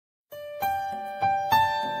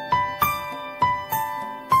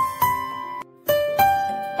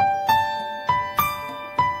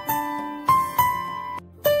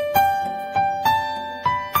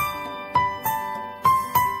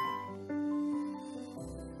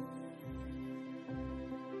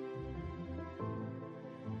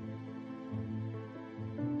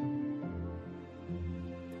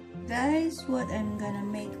Guys, what I'm gonna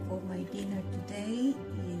make for my dinner today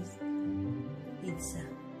is pizza.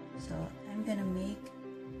 So I'm gonna make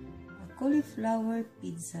a cauliflower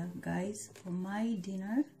pizza, guys, for my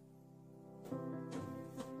dinner.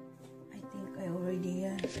 I think I already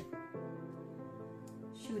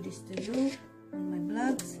showed this to you on my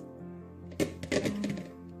blogs.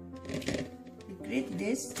 We grate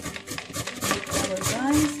this with our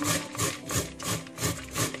guys.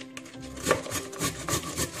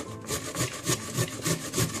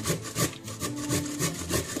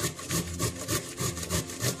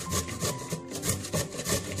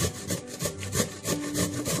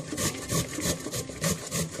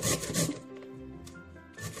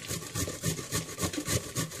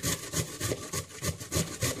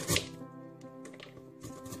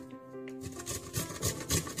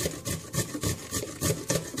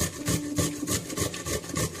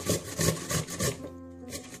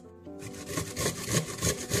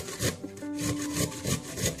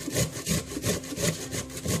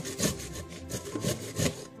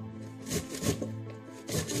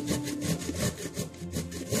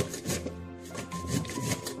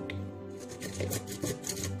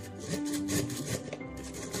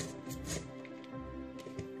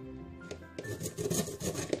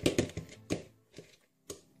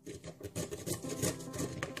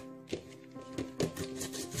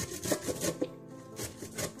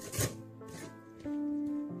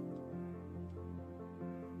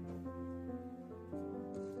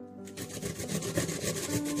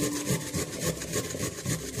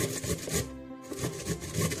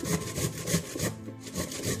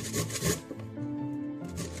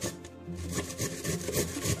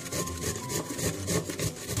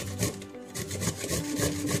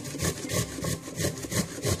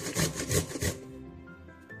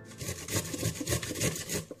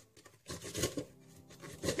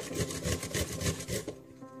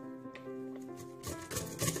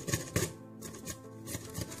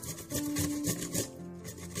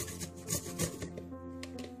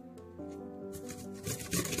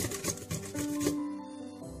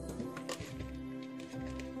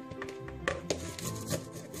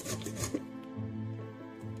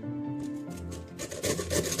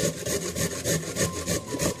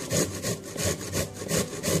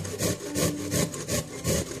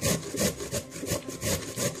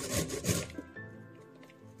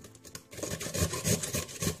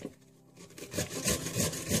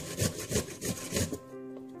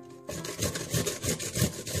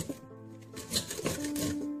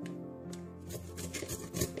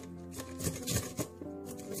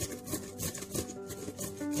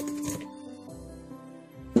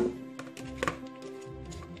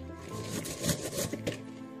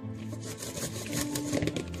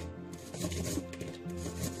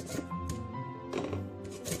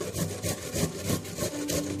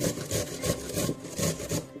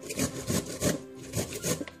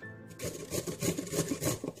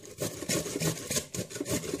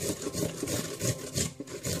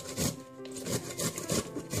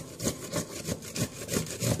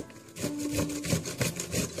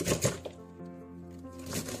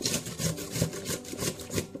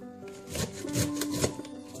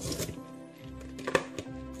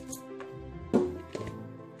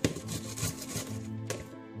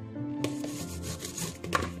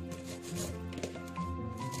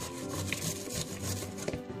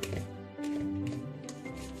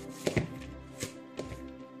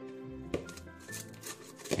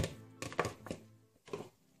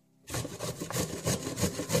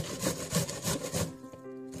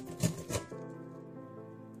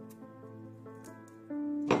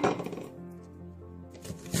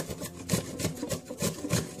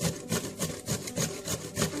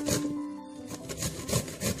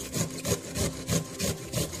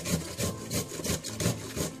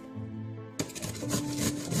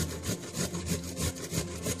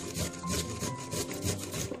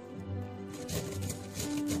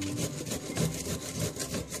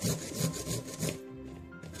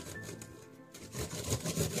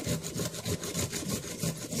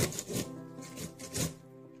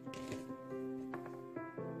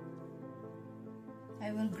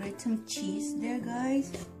 I will grate some cheese there,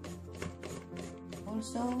 guys,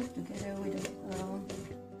 also together with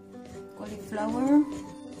cauliflower.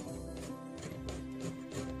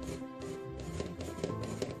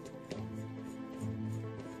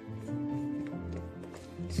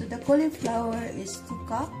 So the cauliflower is 2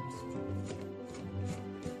 cups,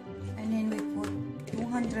 and then we put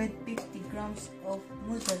 250 grams of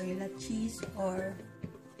mozzarella cheese or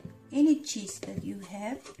any cheese that you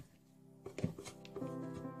have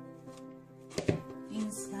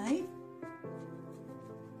inside.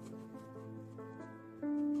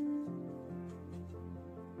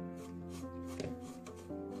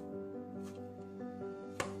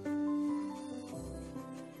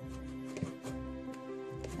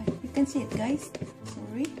 can see it, guys.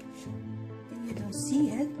 Sorry, you don't see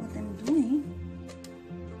it, what I'm doing.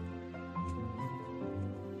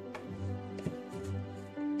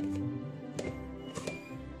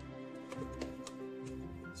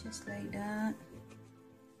 Just like that.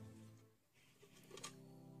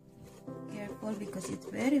 Careful because it's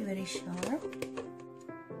very, very sharp.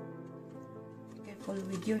 Careful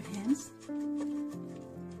with your hands.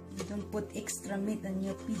 You don't put extra meat on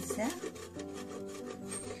your pizza.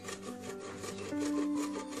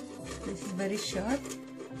 This is very sharp.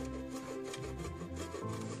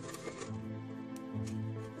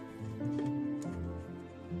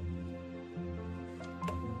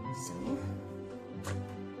 So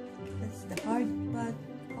that's the hard part.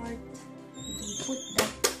 You don't put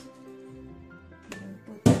that. You don't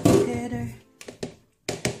put it together.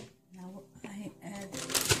 Now I add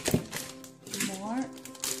more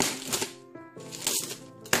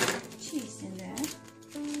cheese in there.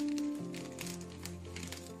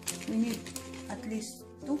 We need at least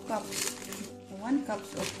 2 cups, 1 cup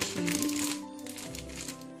of cheese.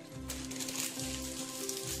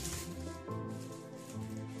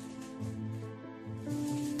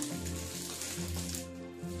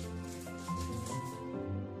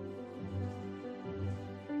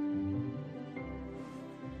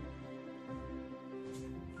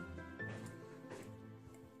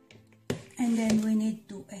 And then we need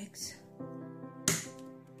 2 eggs.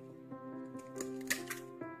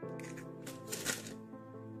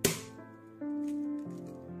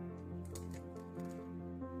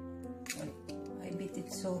 I beat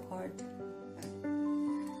it so hard.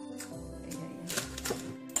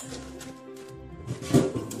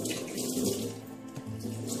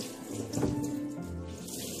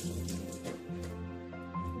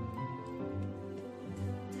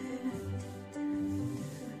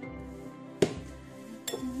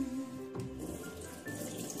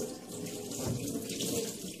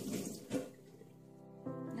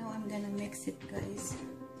 Mix it, guys.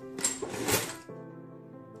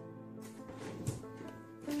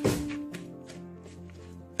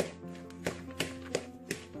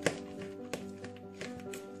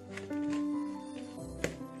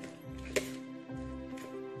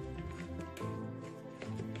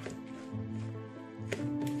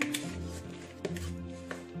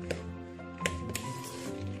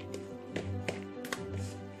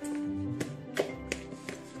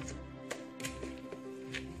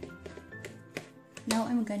 Now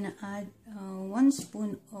I'm gonna add 1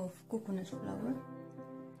 spoon of coconut flour.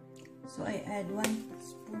 So I add 1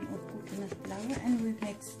 spoon of coconut flour and we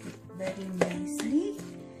mix it very nicely.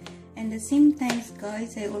 And at the same time,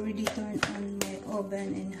 guys, I already turned on my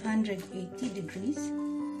oven in 180 degrees.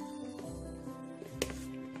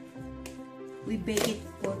 We bake it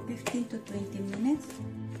for 15 to 20 minutes.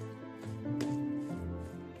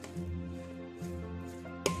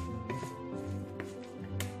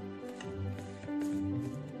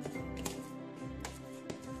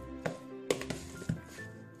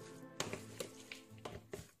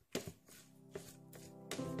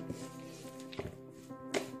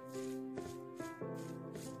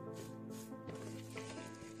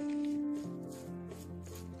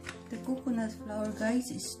 The coconut flour,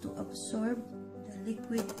 guys, is to absorb the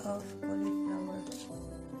liquid of cauliflower.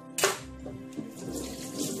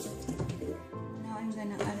 Now I'm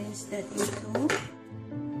gonna arrange that into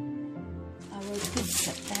our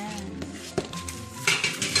pizza pan.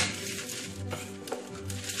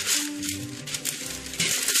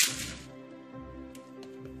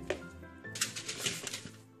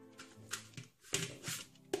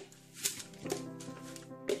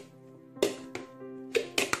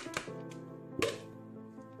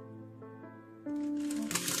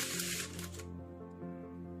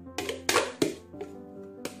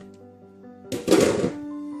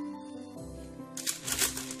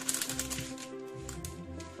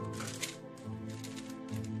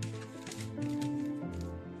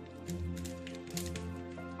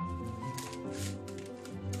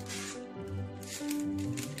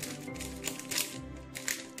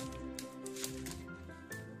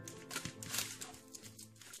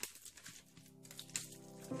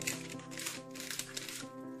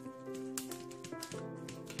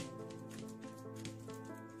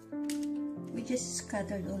 Just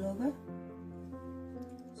scattered all over.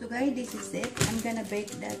 So guys, this is it. I'm gonna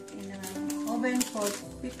bake that in an oven for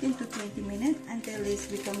 15 to 20 minutes until it's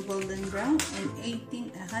become golden brown and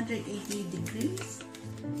 180 degrees.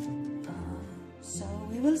 So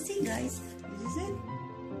we will see, guys. This is it.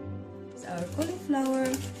 It's our cauliflower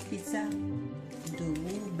pizza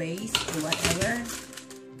dough base or whatever.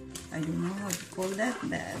 I don't know how to call that,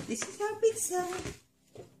 but this is our pizza.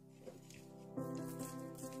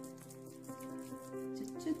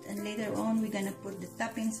 and later on we're gonna put the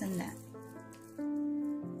toppings on that.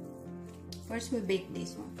 First we bake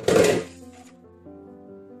this one.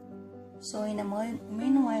 So in a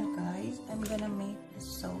meanwhile guys, I'm gonna make the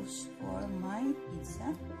sauce for my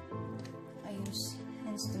pizza. I use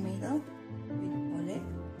Heinz tomato with olive.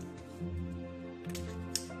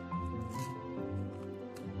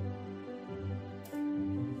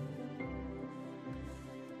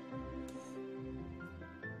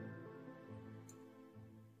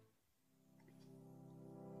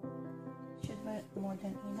 Should be more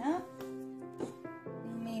than enough.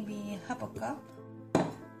 Maybe half a cup.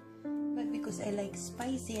 But because I like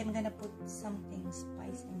spicy, I'm gonna put something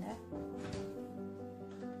spicy in that.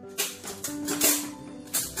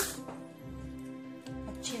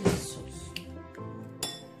 A chili sauce.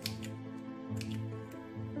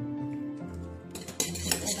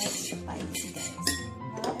 I like spicy guys.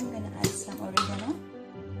 Now I'm gonna add some oregano.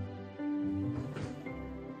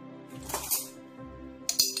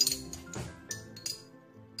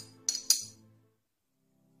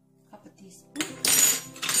 Half a teaspoon.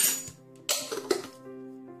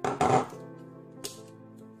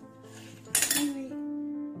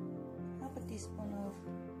 Teaspoon of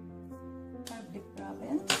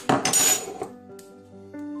Cauliflower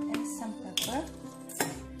and some pepper.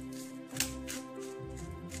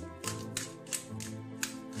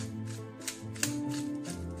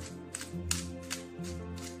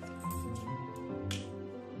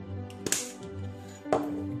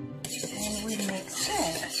 And we mix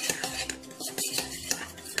it.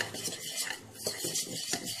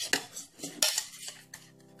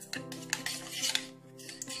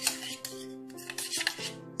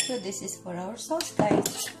 So this is for our sauce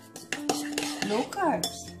guys, low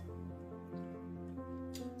carbs.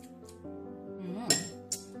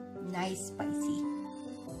 Nice spicy.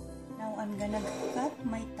 Now I'm gonna cut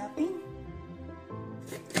my topping.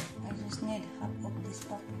 I just need half of this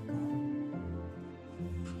paprika.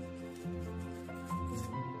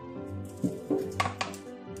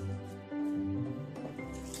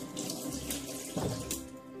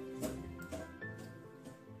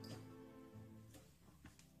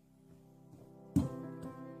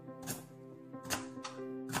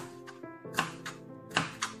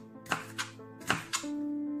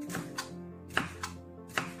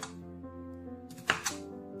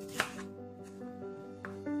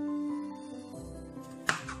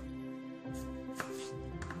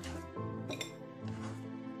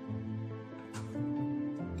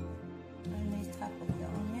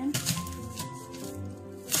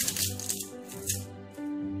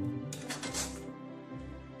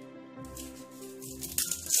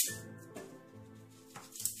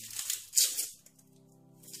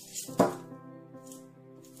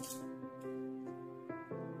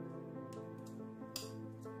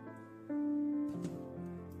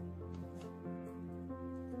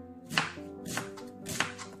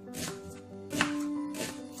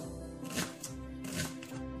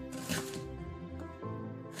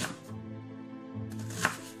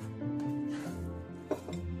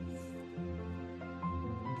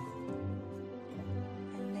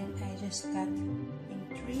 Just cut in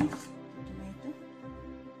 3 tomato.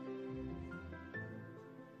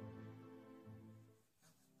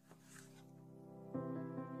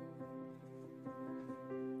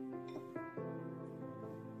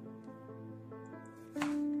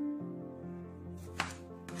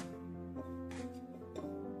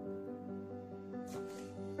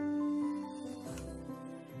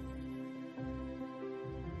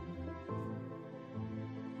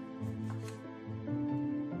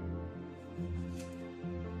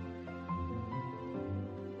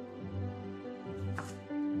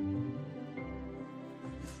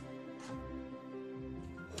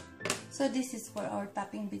 So this is for our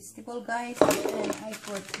topping vegetable guys, and I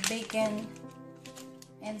put bacon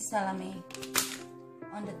and salami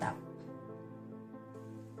on the top.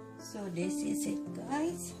 So this is it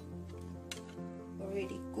guys,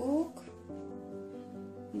 already cooked.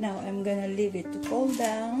 Now I'm gonna leave it to cool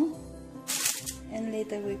down, and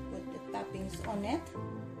later we put the toppings on it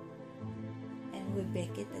and we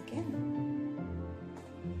bake it again.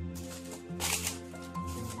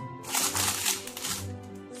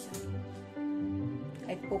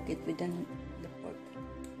 I poke it with the fork,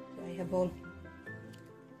 so I have all.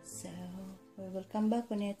 So we will come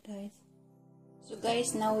back on it guys. So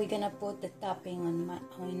guys, now we're gonna put the topping on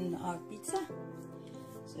our pizza.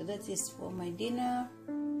 So that is for my dinner,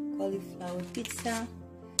 cauliflower pizza.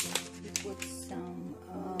 We put some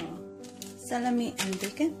salami and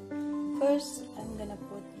bacon. First, I'm gonna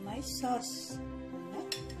put my sauce on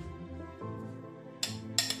that.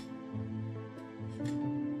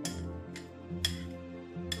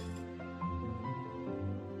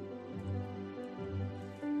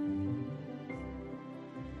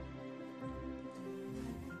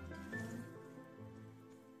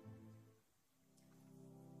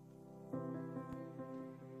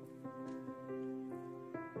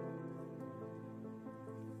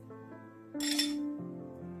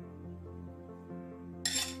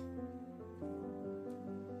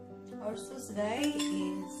 Our sauce, guys,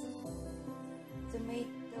 is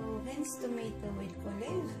hen's tomato with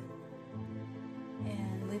olive,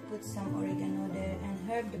 and we put some oregano there, and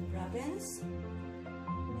herb de Provence,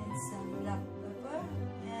 and some black pepper,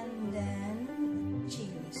 and then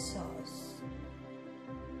chili sauce,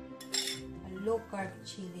 a low carb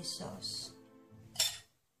chili sauce.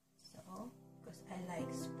 So, because I like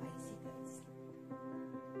spicy, guys.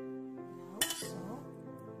 Now, so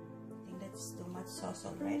I think that's too much sauce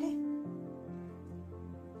already.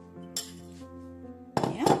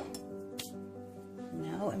 Yeah.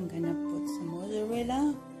 Now I'm gonna put some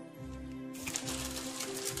mozzarella.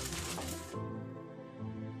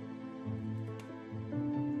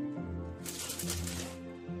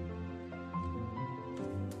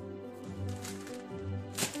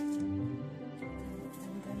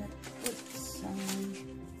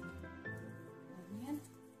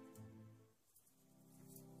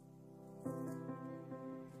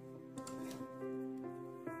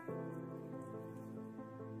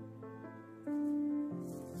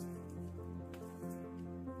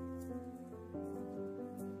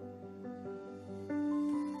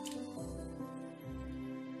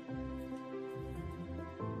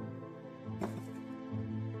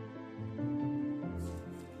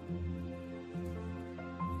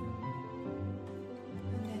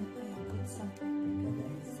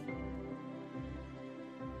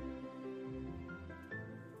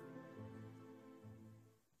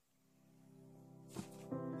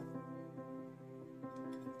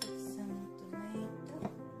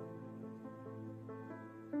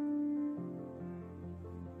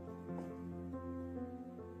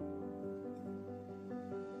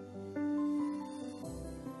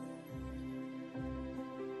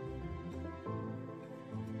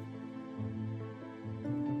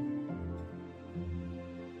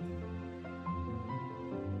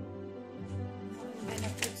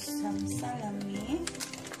 Some salami.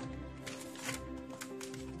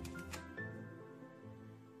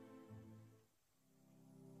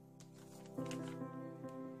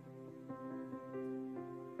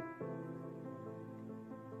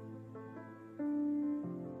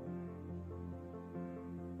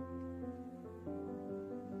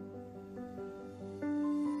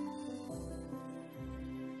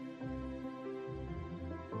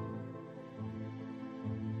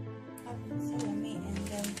 Salami, and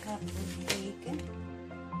then cup of bacon.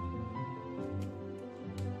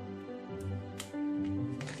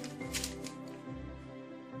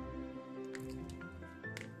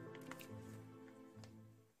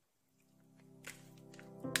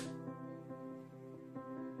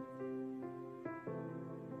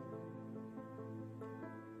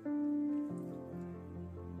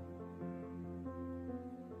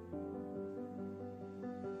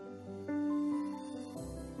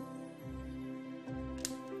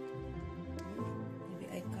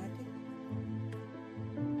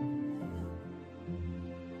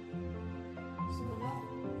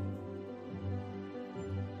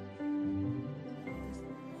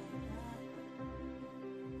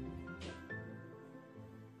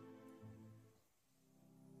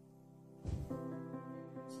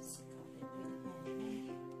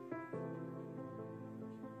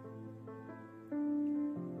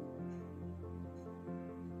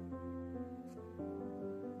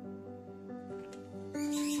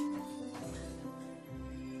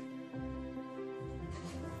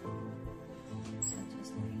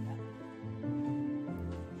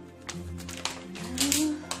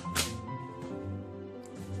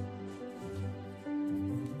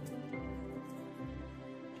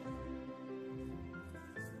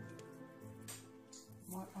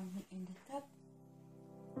 In the top.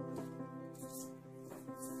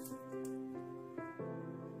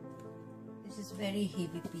 This is very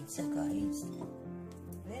heavy pizza, guys.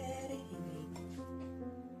 Very heavy.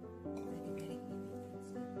 Very, very heavy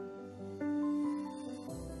pizza.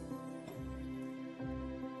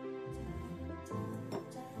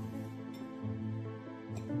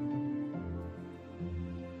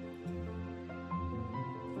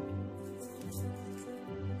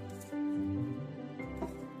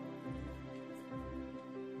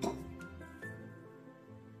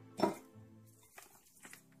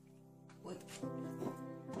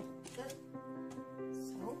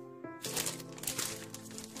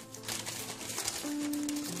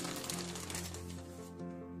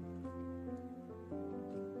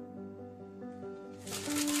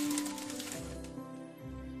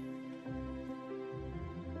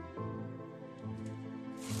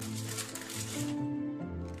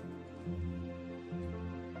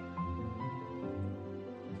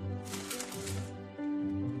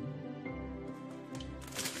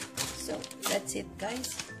 So that's it, guys.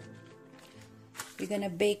 We're gonna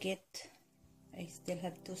bake it. I still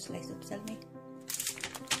have 2 slices of salami.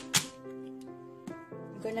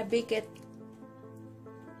 I'm gonna bake it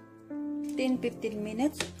 10-15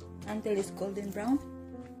 minutes until it's golden brown.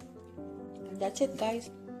 And that's it, guys.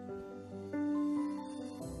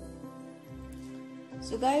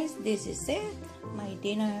 So guys, this is it. My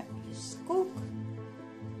dinner is cooked.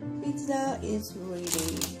 Pizza is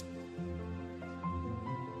ready.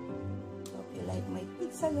 Hope you like my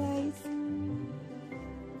pizza, guys.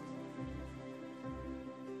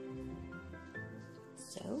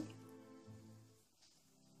 So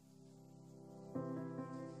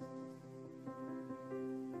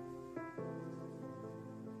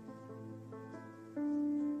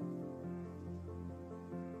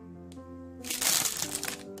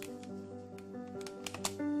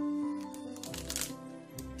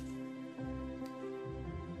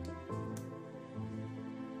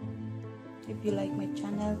if you like my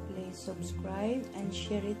channel, please subscribe and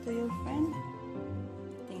share it to your friend.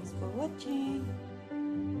 Thanks for watching.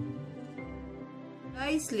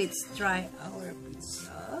 Guys, let's try our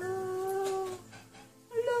pizza.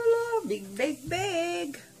 La, big, big,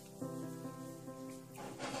 big.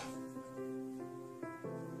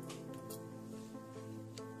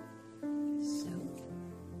 So,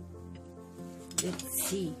 let's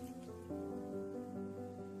see.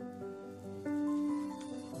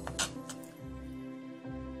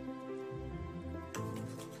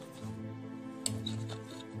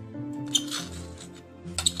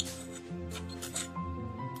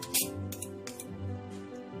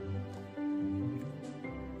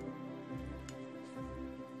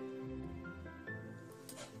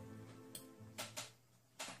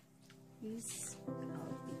 It's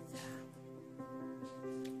our pizza.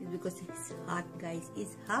 It's because it's hot, guys.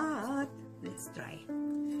 It's hot. Let's try.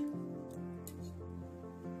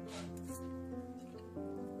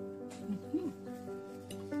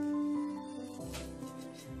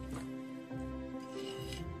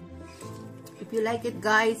 If you like it,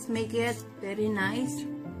 guys, make it very nice.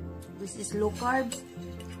 This is low carbs,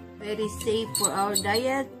 very safe for our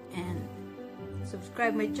diet, and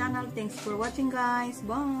subscribe my channel. Thanks for watching, guys.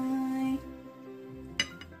 Bye.